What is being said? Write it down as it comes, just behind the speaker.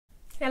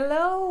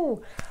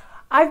Hello!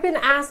 I've been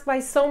asked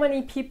by so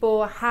many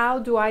people, how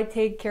do I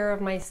take care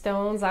of my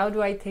stones? How do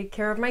I take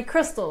care of my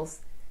crystals?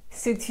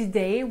 So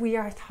today we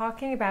are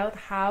talking about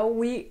how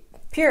we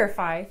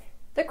purify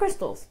the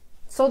crystals.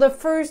 So the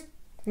first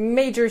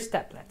major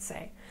step, let's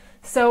say.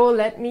 So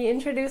let me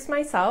introduce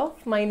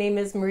myself. My name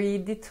is Marie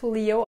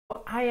DiTullio.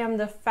 I am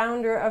the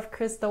founder of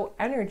Crystal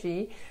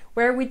Energy,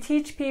 where we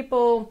teach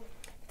people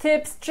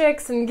tips,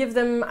 tricks, and give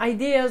them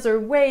ideas or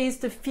ways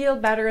to feel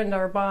better in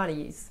their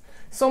bodies.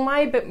 So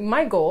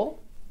my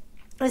goal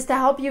is to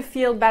help you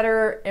feel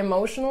better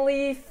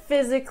emotionally,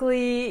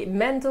 physically,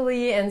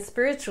 mentally, and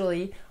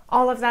spiritually,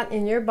 all of that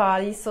in your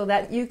body so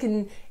that you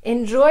can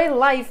enjoy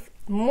life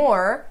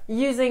more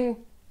using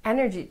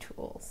energy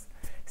tools.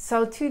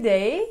 So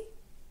today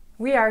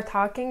we are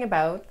talking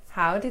about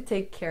how to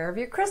take care of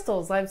your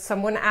crystals.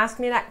 Someone asked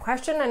me that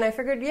question and I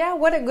figured, yeah,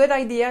 what a good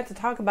idea to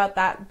talk about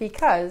that,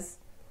 because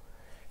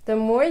the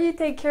more you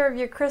take care of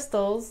your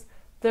crystals,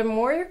 the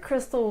more your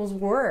crystals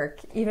work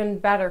even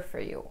better for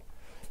you.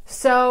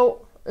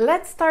 So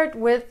let's start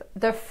with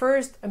the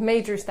first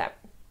major step.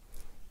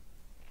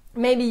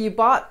 Maybe you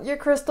bought your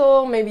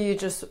crystal, maybe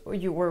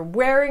you were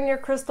wearing your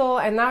crystal,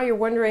 and now you're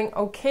wondering,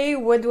 okay,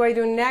 what do I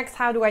do next?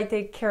 How do I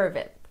take care of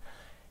it?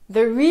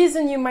 The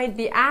reason you might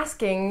be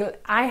asking,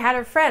 I had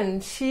a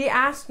friend, she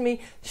asked me,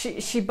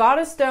 she bought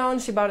a stone,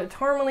 she bought a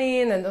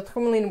tourmaline, and the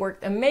tourmaline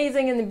worked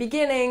amazing in the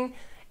beginning,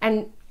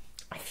 and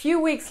a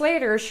few weeks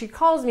later, she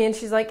calls me and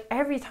she's like,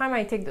 every time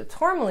I take the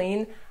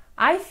tourmaline,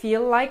 I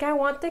feel like I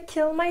want to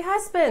kill my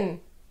husband.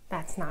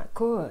 That's not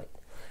good.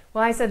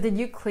 Well, I said, did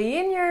you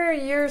clean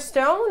your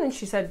stone? And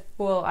she said,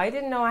 well, I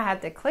didn't know I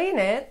had to clean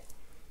it.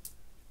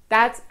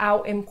 That's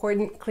how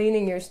important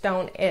cleaning your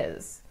stone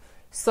is.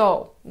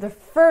 So the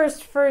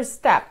first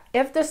step,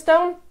 if the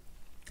stone,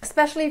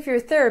 especially if you're a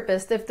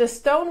therapist, if the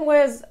stone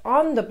was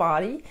on the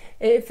body,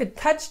 if it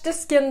touched the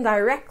skin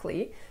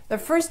directly, the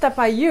first step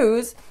I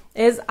use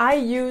is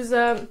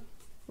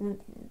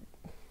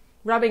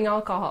rubbing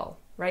alcohol,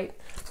 right?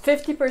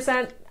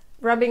 50%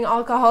 rubbing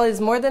alcohol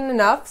is more than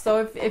enough.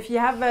 So if you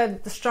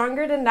have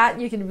stronger than that,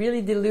 you can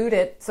really dilute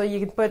it. So you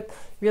can put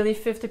really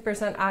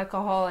 50%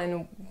 alcohol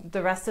and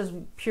the rest is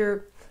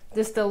pure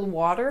distilled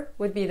water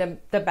would be the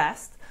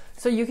best.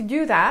 So you could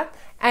do that.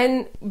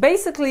 And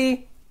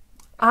basically,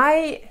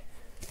 I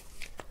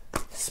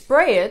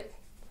spray it.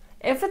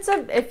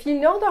 If you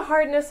know the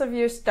hardness of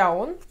your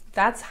stone,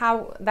 that's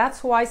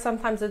why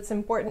sometimes it's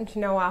important to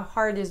know how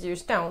hard is your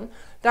stone.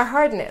 The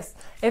hardness.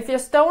 If your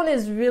stone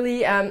is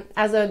really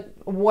as a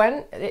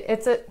 1,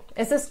 it's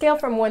a scale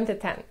from 1 to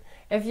 10.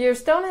 If your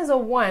stone is a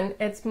 1,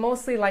 it's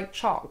mostly like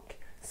chalk.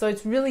 So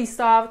it's really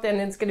soft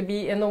and it's going to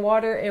be in the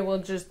water, it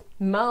will just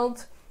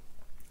melt.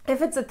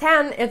 If it's a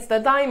 10, it's the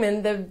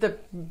diamond, the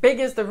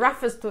biggest, the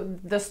roughest,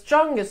 the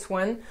strongest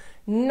one.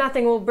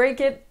 Nothing will break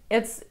it.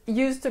 It's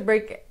used to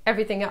break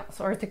everything else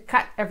or to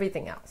cut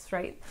everything else,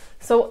 right?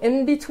 So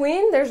in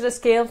between, there's a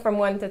scale from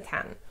 1 to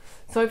 10.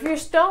 So if your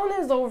stone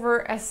is over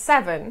a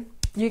 7,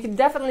 you could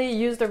definitely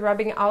use the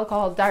rubbing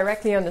alcohol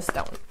directly on the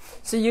stone.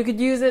 So you could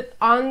use it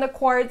on the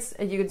quartz,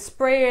 and you could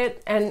spray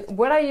it. And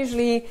what I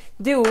usually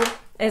do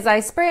is I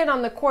spray it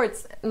on the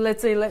quartz.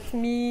 Let's say, let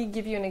me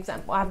give you an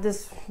example. I have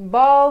this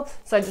ball,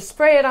 so I just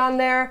spray it on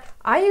there.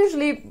 I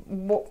usually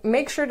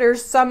make sure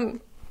there's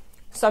some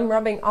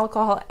rubbing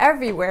alcohol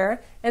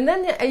everywhere, and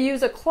then I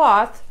use a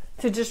cloth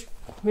to just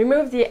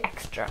remove the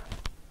extra.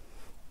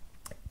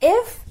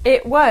 If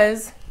it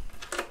was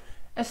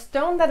a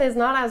stone that is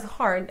not as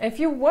hard, if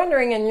you're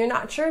wondering and you're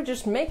not sure,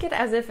 just make it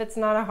as if it's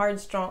not a hard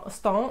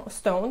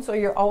stone, so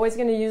you're always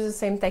going to use the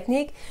same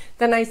technique.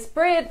 Then I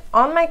spray it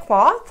on my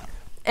cloth,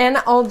 and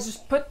I'll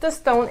just put the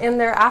stone in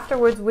there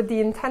afterwards with the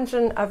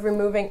intention of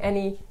removing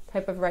any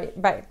type of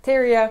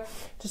bacteria.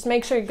 Just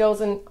make sure it goes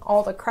in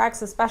all the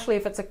cracks, especially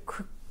if it's a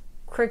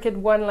crooked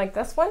one like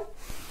this one.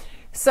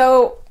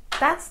 So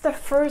that's the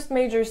first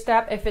major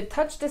step. If it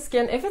touched the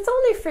skin, if it's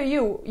only for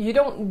you, you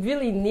don't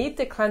really need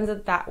to cleanse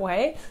it that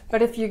way.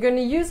 But if you're going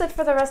to use it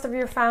for the rest of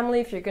your family,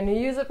 if you're going to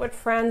use it with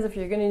friends, if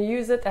you're going to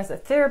use it as a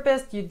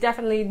therapist, you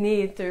definitely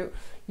need to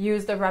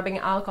use the rubbing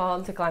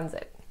alcohol to cleanse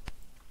it.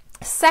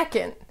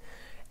 Second,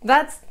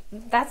 that's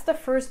the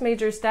first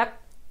major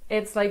step.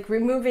 It's like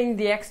removing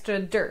the extra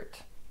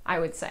dirt, I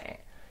would say.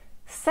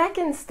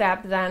 Second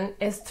step then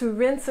is to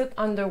rinse it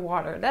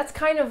underwater. That's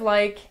kind of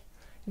like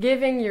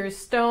giving your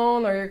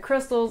stone or your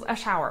crystals a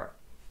shower.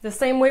 The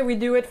same way we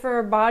do it for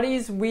our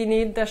bodies, we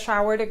need the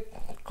shower to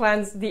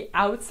cleanse the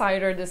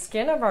outside or the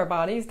skin of our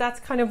bodies.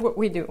 That's kind of what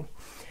we do.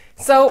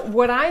 So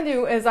what I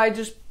do is I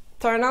just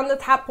turn on the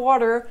tap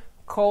water,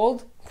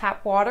 cold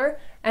tap water,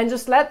 and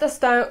just let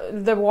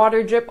the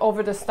water drip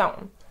over the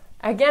stone.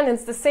 Again,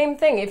 it's the same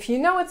thing. If you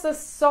know it's a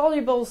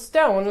soluble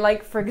stone,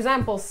 like for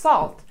example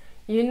salt,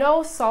 you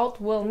know salt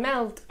will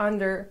melt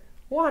under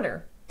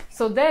water.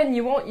 So then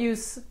you won't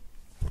use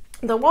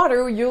the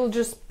water, you'll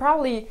just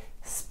probably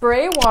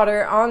spray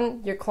water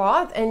on your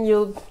cloth and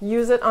you'll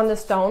use it on the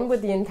stone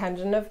with the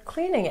intention of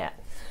cleaning it.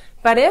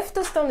 But if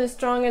the stone is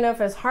strong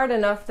enough, is hard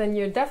enough, then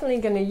you're definitely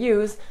going to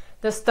use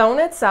The stone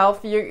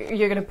itself, you're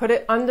going to put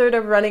it under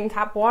the running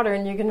tap water,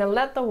 and you're going to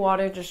let the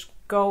water just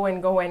go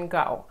and go and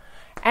go.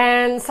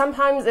 And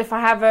sometimes if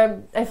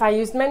I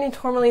use many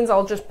tourmalines,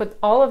 I'll just put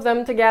all of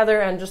them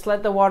together and just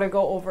let the water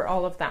go over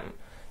all of them.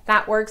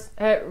 That works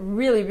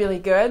really, really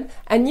good.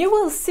 And you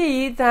will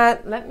see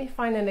that, let me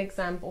find an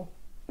example.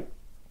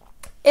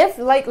 If,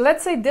 like,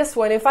 let's say this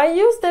one, if I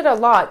used it a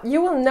lot,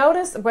 you will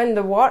notice when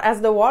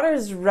as the water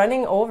is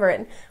running over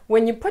it,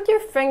 when you put your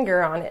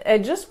finger on it,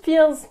 it just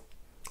feels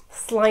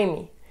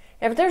slimy.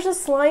 If there's a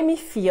slimy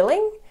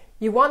feeling,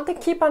 you want to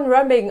keep on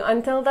rubbing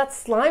until that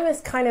slime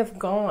is kind of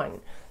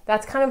gone.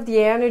 That's kind of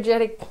the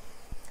energetic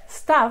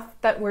stuff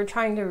that we're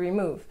trying to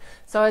remove.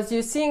 So as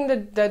you're seeing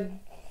the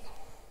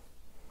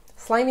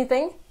slimy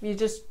thing, you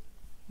just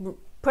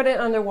put it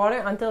underwater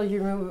until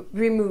you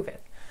remove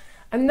it.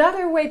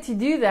 Another way to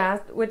do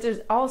that, which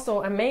is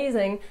also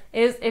amazing,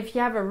 is if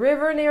you have a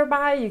river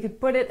nearby, you could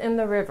put it in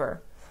the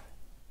river.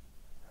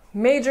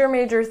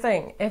 Major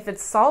thing. If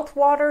it's salt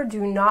water,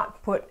 do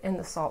not put in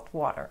the salt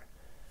water.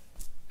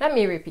 Let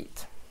me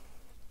repeat.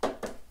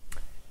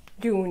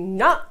 Do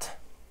not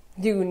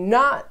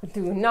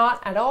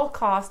at all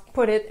costs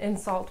put it in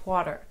salt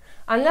water.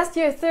 Unless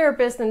you're a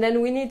therapist, and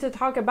then we need to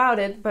talk about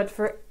it, but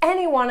for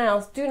anyone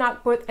else, do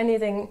not put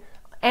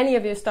any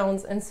of your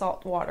stones in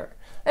salt water.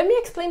 Let me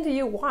explain to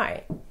you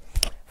why.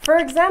 For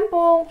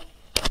example,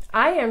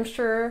 I am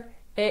sure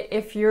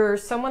if you're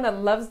someone that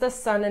loves the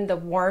sun and the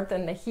warmth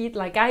and the heat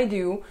like I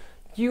do,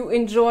 you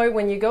enjoy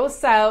when you go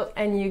south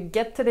and you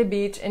get to the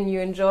beach and you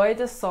enjoy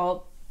the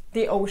salt,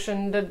 the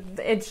ocean,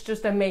 it's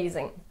just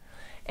amazing.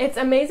 It's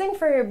amazing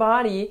for your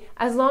body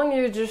as long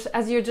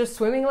as you're just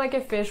swimming like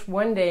a fish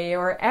one day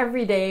or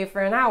every day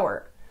for an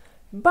hour.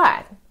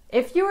 But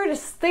if you were to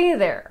stay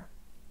there,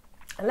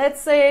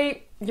 let's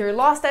say you're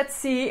lost at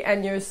sea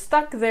and you're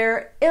stuck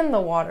there in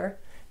the water,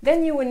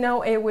 then you would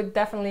know it would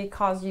definitely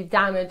cause you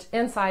damage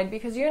inside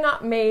because you're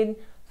not made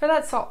for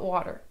that salt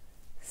water.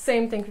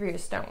 Same thing for your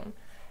stone.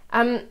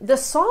 The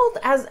salt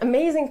has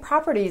amazing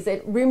properties.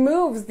 It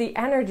removes the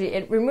energy,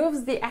 it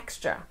removes the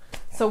extra.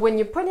 So when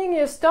you're putting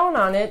your stone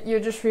on it, you're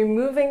just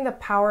removing the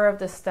power of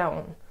the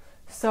stone.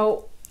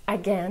 So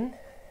again,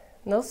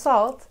 no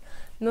salt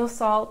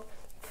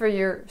for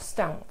your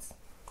stones.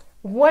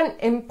 One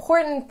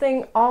important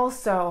thing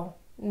also,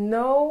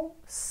 no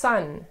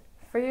sun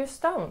for your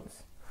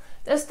stones.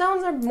 The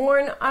stones are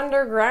born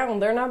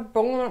underground. They're not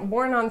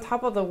born on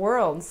top of the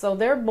world. So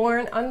they're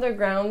born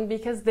underground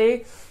because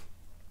they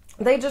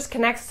just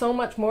connect so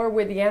much more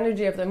with the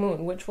energy of the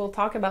moon, which we'll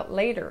talk about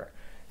later.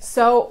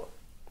 So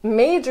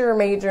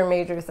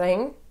major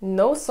thing,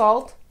 no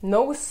salt,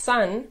 no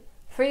sun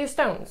for your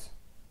stones.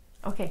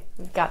 Okay,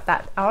 we've got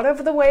that out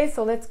of the way,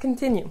 so let's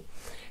continue.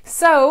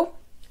 So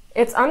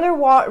it's under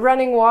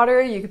running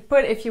water. You could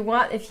put, if you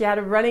had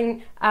a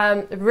running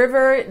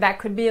river, that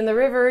could be in the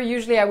river.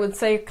 Usually I would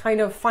say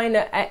kind of find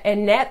a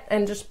net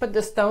and just put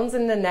the stones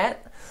in the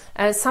net.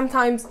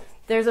 Sometimes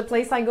there's a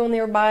place I go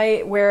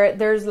nearby where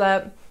there's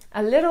a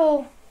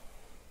little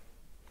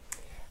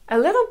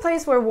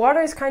place where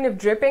water is kind of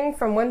dripping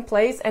from one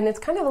place, and it's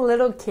kind of a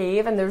little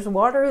cave and there's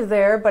water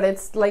there, but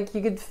it's like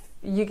it's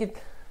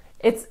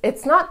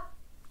not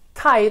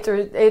tight or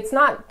it's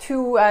not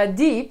too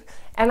deep.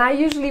 And I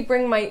usually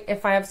bring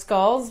if I have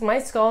skulls,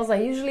 I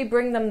usually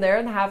bring them there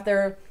and have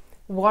their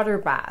water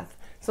bath.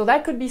 So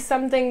that could be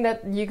something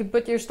that you could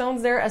put your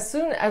stones there as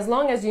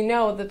long as you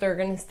know that they're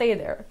going to stay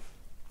there.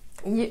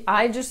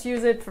 I just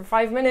use it for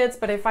 5 minutes,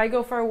 but if I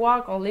go for a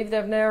walk, I'll leave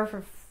them there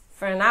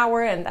for an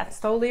hour, and that's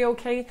totally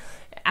okay,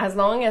 as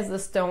long as the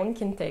stone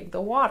can take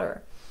the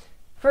water.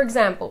 For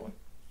example,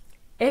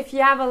 if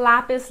you have a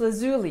lapis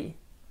lazuli,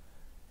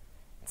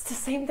 it's the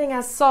same thing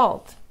as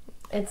salt.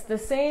 It's the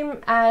same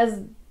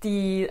as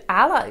the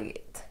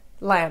alite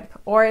lamp,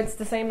 or it's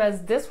the same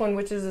as this one,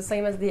 which is the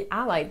same as the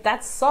alite.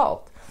 That's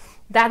salt.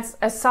 That's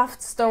a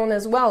soft stone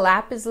as well,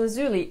 lapis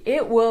lazuli.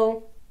 It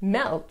will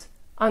melt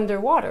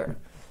underwater.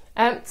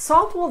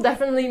 Salt will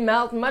definitely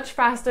melt much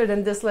faster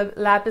than this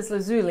lapis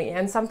lazuli,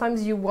 and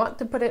sometimes you want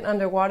to put it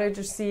underwater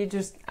to see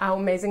just how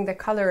amazing the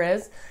color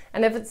is.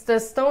 And if the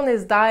stone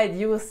is dyed,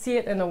 you will see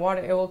it in the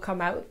water. It will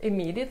come out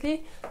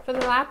immediately for the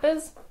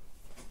lapis.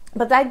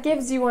 But that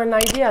gives you an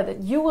idea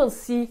that you will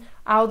see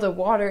how the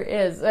water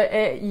is.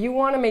 You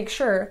want to make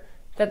sure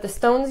that the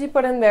stones you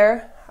put in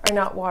there are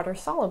not water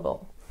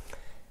soluble.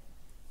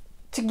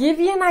 To give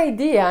you an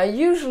idea,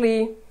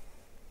 usually,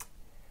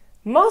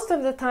 most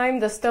of the time,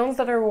 the stones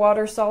that are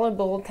water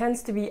soluble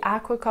tends to be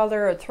aqua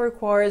color or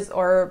turquoise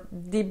or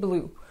deep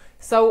blue.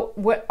 So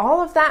with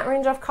all of that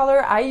range of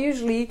color, I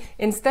usually,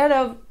 instead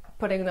of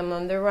putting them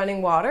under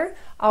running water,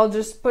 I'll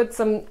just put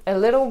a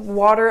little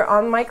water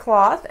on my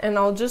cloth and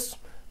I'll just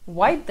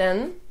wipe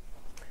them.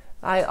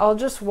 I'll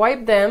just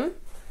wipe them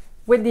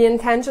with the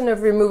intention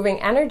of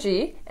removing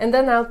energy, and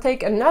then I'll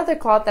take another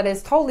cloth that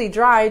is totally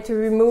dry to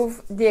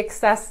remove the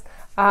excess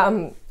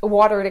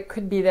water that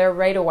could be there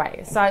right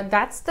away. So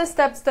that's the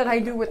steps that I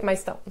do with my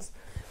stones.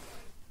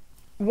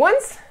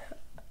 Once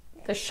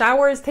the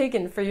shower is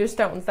taken for your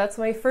stones, that's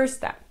my first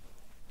step.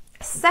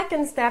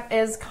 Second step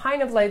is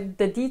kind of like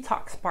the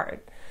detox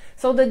part.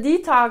 So the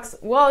detox,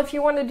 well, if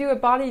you want to do a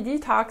body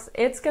detox,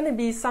 it's going to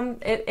be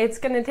it's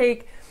going to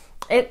take,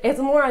 it's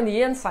more on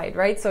the inside,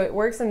 right? So it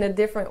works in a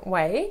different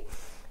way.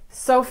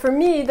 So for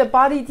me, the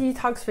body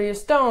detox for your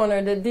stone,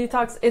 or the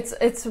detox,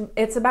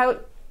 it's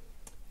about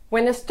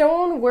when a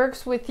stone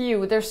works with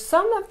you, there's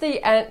some of the,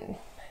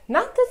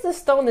 not that the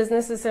stone is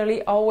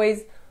necessarily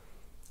always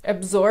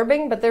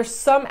absorbing, but there's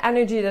some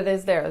energy that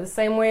is there. The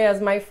same way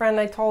as my friend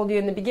I told you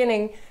in the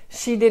beginning,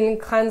 she didn't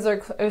cleanse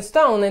her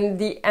stone,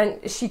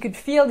 and she could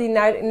feel the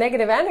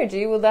negative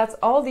energy. Well, that's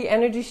all the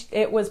energy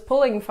it was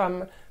pulling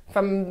from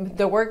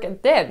the work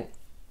it did.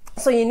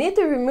 So you need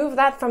to remove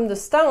that from the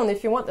stone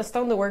if you want the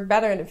stone to work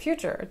better in the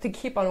future, to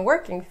keep on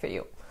working for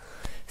you.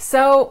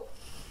 So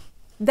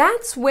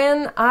that's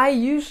when I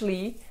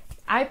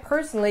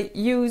personally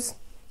use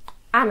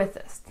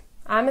amethyst.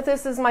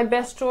 Amethyst is my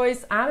best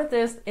choice.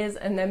 Amethyst is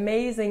an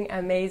amazing,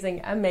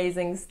 amazing,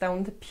 amazing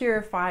stone to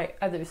purify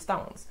other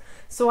stones.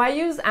 So I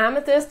use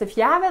amethyst. If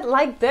you have it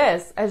like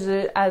this as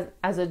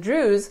a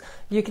druze,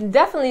 you can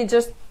definitely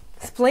just,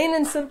 it's plain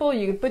and simple,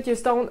 you can put your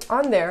stone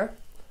on there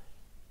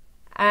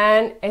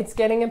and it's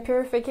getting a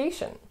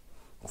purification.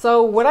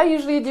 So what I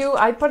usually do,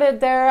 I put it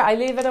there, I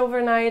leave it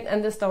overnight,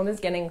 and the stone is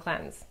getting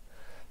cleansed.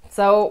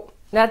 So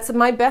that's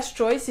my best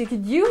choice. You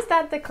could use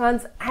that to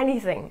cleanse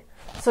anything.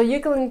 So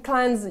you can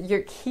cleanse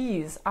your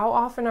keys. How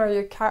often are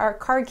your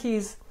car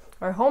keys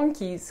or home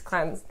keys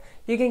cleansed?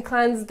 You can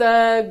cleanse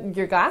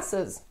your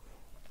glasses.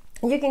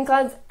 You can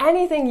cleanse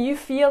anything you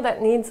feel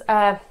that needs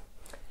an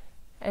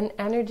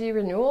energy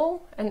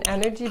renewal, an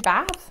energy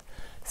bath.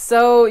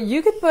 So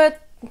you could put,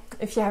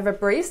 if you have a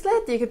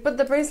bracelet, you could put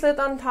the bracelet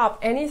on top.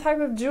 Any type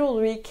of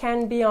jewelry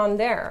can be on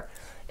there.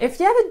 If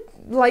you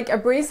have a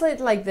bracelet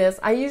like this,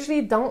 I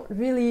usually don't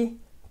really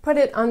put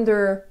it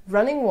under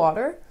running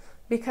water,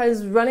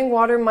 because running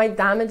water might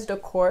damage the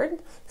cord.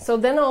 So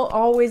then I'll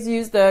always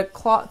use the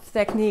cloth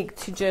technique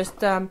to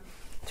just to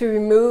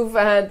remove,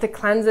 to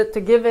cleanse it,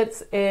 to give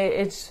it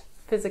its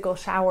physical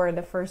shower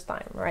the first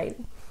time, right?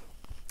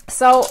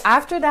 So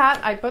after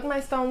that, I put my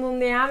stones on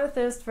the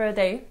amethyst for a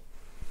day,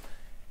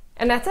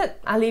 and that's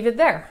it. I leave it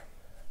there.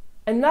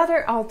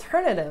 Another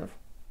alternative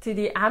to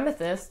the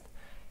amethyst,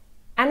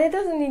 and it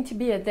doesn't need to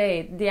be a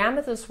day. The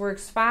amethyst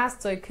works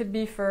fast, so it could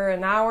be for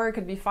an hour, it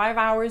could be 5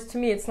 hours. To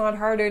me, it's not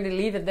harder to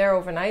leave it there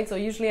overnight. So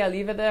usually I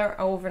leave it there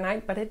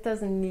overnight, but it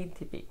doesn't need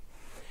to be.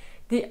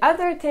 The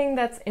other thing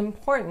that's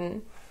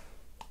important,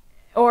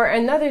 or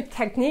another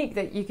technique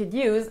that you could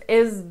use,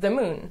 is the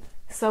moon.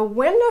 So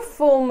when the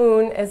full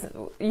moon is,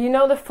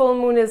 the full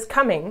moon is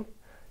coming,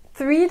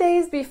 3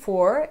 days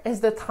before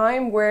is the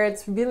time where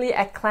it's really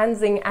a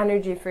cleansing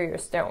energy for your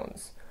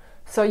stones.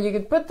 So you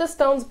could put the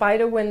stones by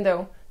the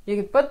window. You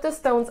can put the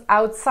stones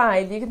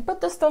outside. You can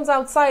put the stones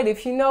outside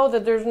if you know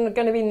that there's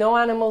going to be no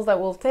animals that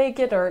will take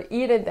it or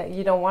eat it, that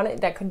you don't want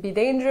it, that could be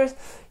dangerous.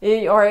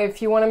 Or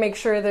if you want to make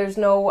sure there's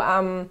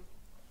no,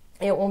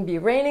 it won't be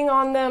raining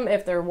on them,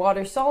 if they're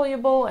water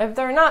soluble. If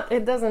they're not,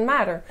 it doesn't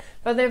matter.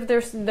 But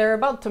if they're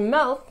about to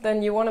melt,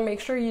 then you want to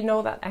make sure you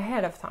know that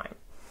ahead of time.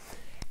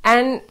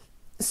 And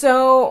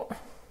so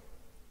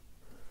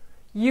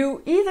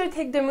you either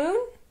take the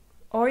moon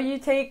or you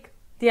take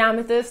the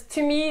amethyst.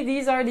 To me,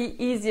 these are the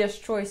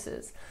easiest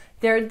choices.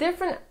 There are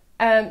different,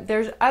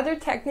 there's other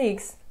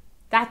techniques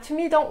that to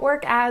me don't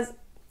work as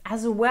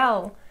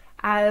well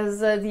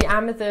as the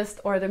amethyst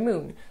or the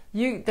moon.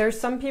 There's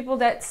some people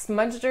that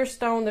smudge their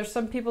stone. There's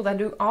some people that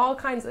do all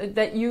kinds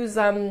that use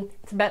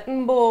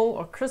Tibetan bowl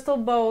or crystal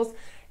bowls.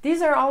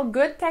 These are all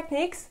good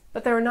techniques,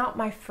 but they're not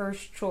my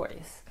first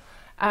choice.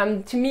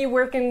 To me,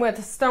 working with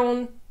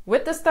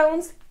the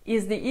stones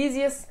is the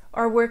easiest,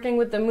 or working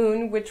with the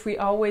moon, which we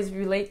always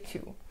relate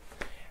to.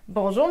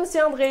 Bonjour,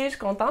 Monsieur André, je suis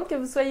contente que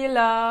vous soyez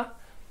là.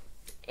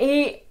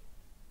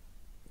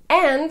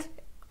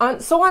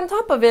 So on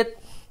top of it,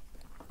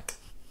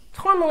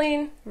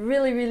 tourmaline,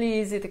 really,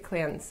 really easy to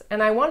cleanse.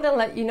 And I wanted to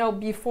let you know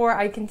before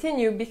I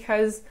continue,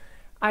 because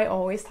I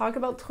always talk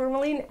about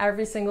tourmaline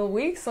every single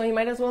week, so you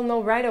might as well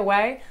know right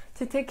away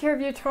to take care of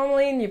your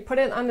tourmaline. You put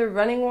it under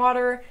running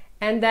water,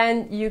 and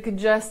then you could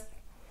just,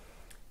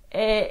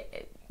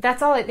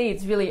 that's all it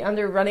needs, really,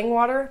 under running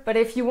water. But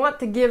if you want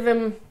to give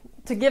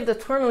the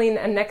tourmaline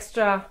an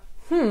extra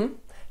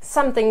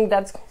something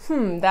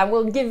that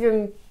will give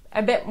him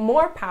a bit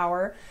more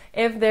power,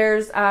 if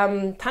there's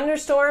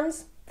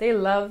thunderstorms, they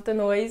love the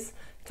noise.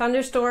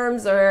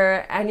 Thunderstorms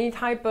or any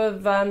type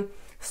of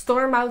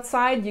storm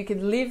outside, you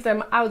could leave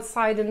them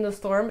outside in the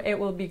storm. It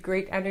will be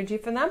great energy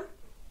for them.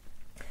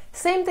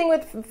 Same thing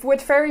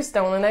with fairy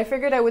stone, and I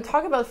figured I would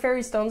talk about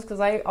fairy stones because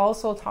I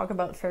also talk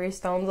about fairy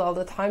stones all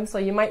the time. So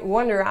you might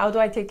wonder, how do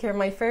I take care of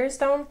my fairy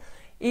stone?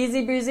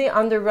 Easy breezy,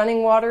 under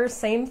running water,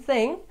 same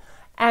thing.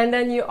 And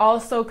then you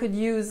also could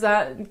do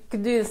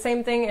the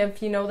same thing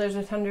if you know there's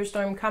a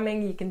thunderstorm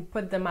coming. You can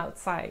put them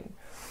outside.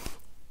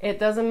 It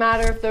doesn't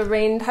matter if the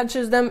rain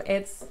touches them,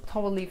 it's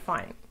totally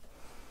fine.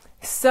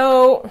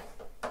 So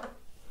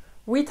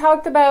we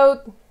talked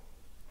about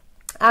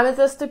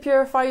amethyst to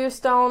purify your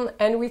stone,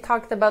 and we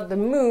talked about the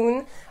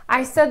moon.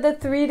 I said the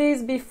 3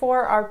 days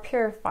before are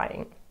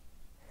purifying.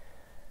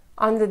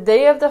 On the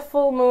day of the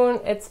full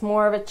moon, it's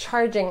more of a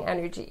charging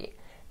energy.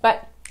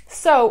 But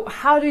so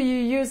how do you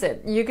use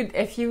it? You could,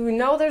 if you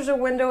know there's a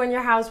window in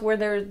your house where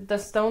the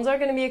stones are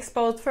going to be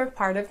exposed for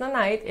part of the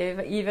night,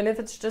 even if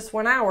it's just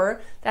 1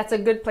 hour, that's a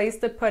good place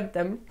to put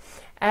them.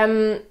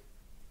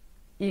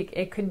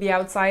 It could be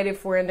outside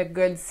if we're in a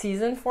good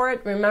season for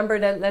it. Remember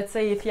that, let's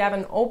say if you have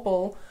an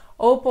opal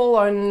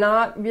are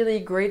not really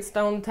great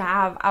stone to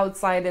have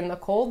outside in the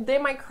cold. They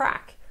might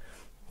crack.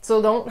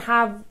 So don't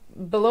have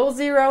below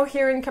 0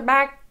 here in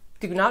Quebec.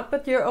 Do not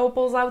put your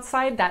opals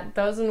outside. That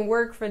doesn't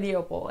work for the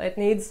opal. It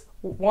needs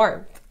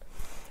warmth.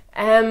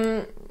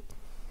 Let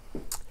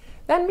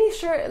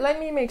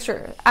me make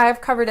sure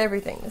I've covered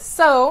everything.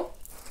 So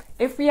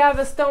if we have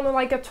a stone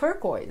like a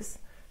turquoise,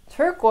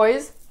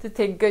 to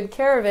take good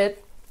care of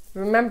it,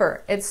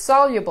 remember, it's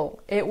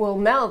soluble. It will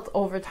melt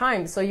over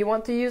time. So you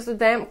want to use a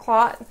damp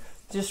cloth,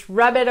 just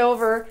rub it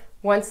over.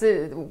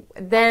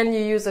 Then you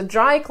use a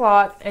dry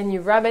cloth and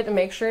you rub it and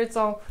make sure it's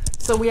all.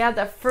 So we have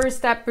the first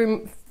step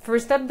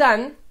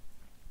done.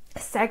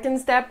 Second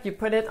step, you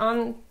put it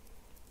on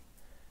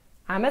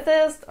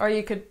amethyst, or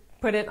you could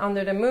put it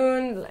under the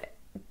moon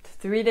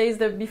 3 days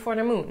before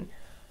the moon.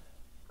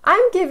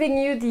 I'm giving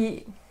you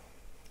the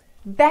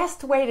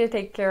best way to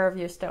take care of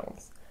your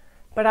stones.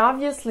 But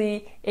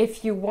obviously,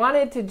 if you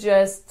wanted to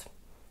just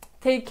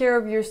take care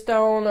of your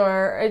stone,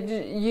 or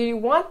you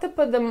want to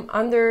put them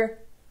under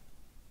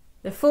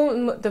the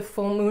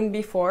full moon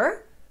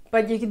before,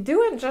 but you could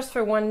do it just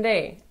for 1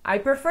 day. I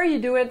prefer you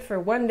do it for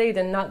 1 day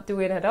than not do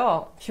it at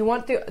all. If you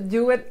want to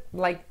do it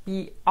like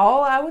be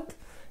all out,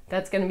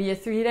 that's going to be a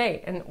 3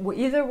 day. And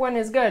either one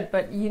is good,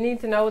 but you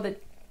need to know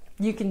that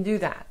you can do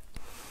that.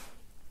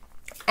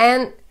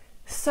 And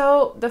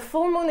so the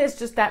full moon is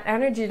just that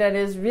energy that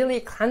is really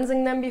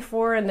cleansing them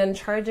before and then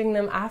charging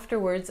them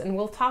afterwards. And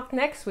we'll talk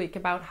next week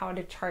about how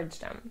to charge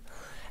them.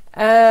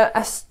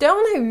 A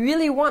stone I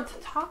really want to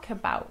talk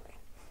about.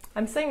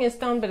 I'm saying a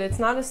stone, but it's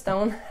not a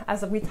stone,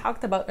 as we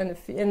talked about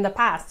in the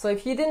past. So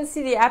if you didn't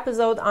see the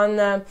episode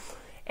on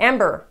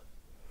amber,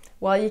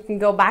 well, you can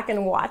go back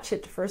and watch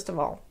it first of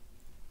all.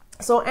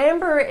 So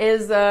amber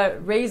is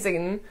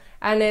resin,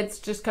 and it's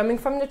just coming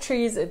from the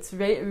trees. It's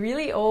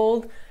really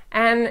old,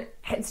 and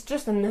it's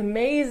just an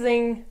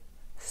amazing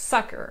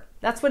sucker.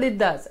 That's what it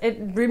does. It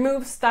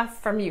removes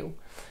stuff from you,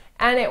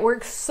 and it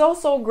works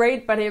so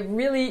great. But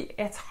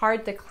it's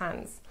hard to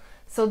cleanse.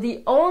 So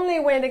the only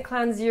way to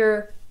cleanse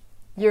your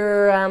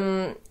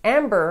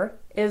amber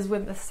is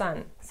with the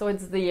sun. So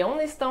it's the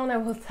only stone I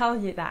will tell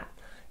you that,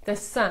 the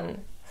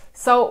sun.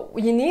 So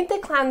you need to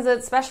cleanse it,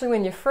 especially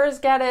when you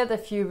first get it.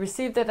 If you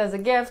received it as a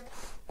gift,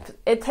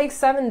 it takes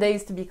 7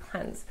 days to be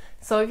cleansed.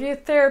 So if you're a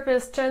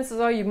therapist, chances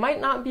are you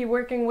might not be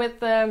working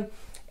with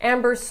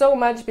amber so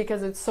much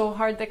because it's so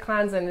hard to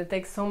cleanse and it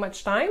takes so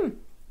much time.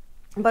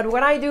 But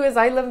what I do is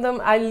I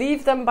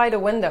leave them by the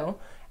window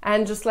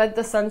and just let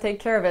the sun take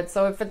care of it.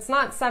 So if it's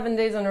not 7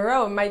 days in a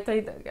row,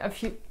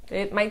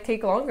 it might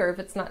take longer if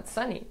it's not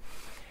sunny.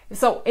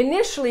 So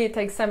initially it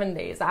takes 7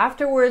 days.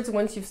 Afterwards,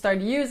 once you've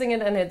started using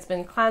it and it's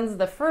been cleansed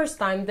the first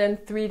time, then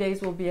 3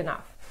 days will be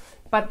enough.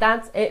 But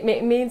it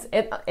means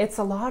it's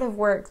a lot of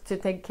work to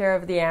take care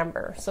of the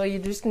amber. So you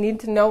just need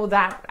to know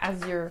that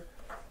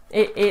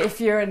if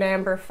you're an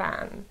amber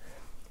fan.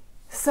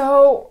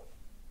 So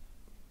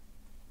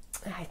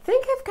I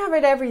think I've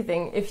covered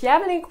everything. If you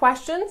have any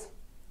questions,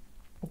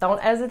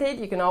 don't hesitate.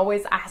 You can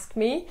always ask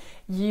me.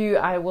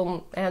 I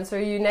will answer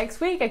you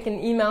next week. I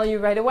can email you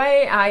right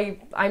away.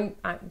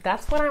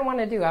 That's what I want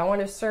to do. I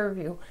want to serve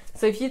you.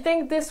 So if you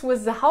think this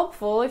was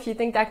helpful, if you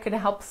think that could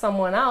help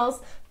someone else,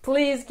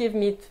 please give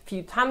me a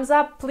few thumbs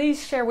up.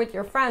 Please share with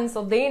your friends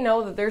so they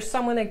know that there's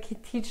someone that can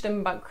teach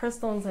them about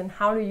crystals and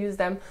how to use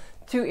them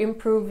to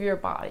improve your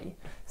body.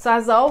 So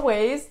as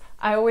always,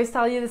 I always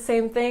tell you the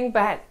same thing,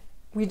 but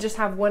we just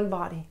have one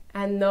body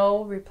and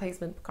no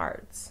replacement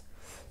parts.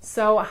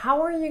 So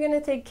how are you going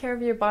to take care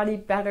of your body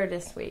better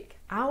this week?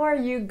 How are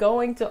you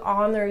going to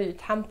honor your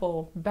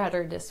temple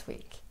better this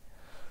week?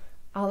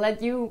 I'll let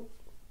you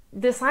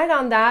decide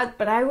on that,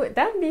 but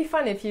that would be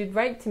fun if you'd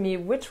write to me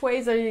which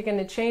ways are you going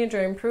to change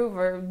or improve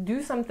or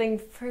do something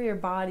for your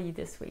body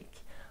this week.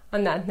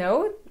 On that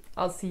note,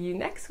 I'll see you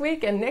next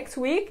week, and next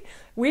week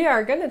we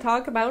are going to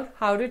talk about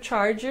how to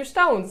charge your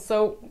stones.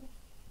 So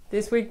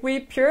this week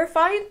we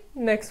purified,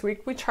 next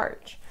week we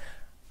charge.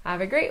 Have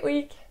a great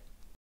week.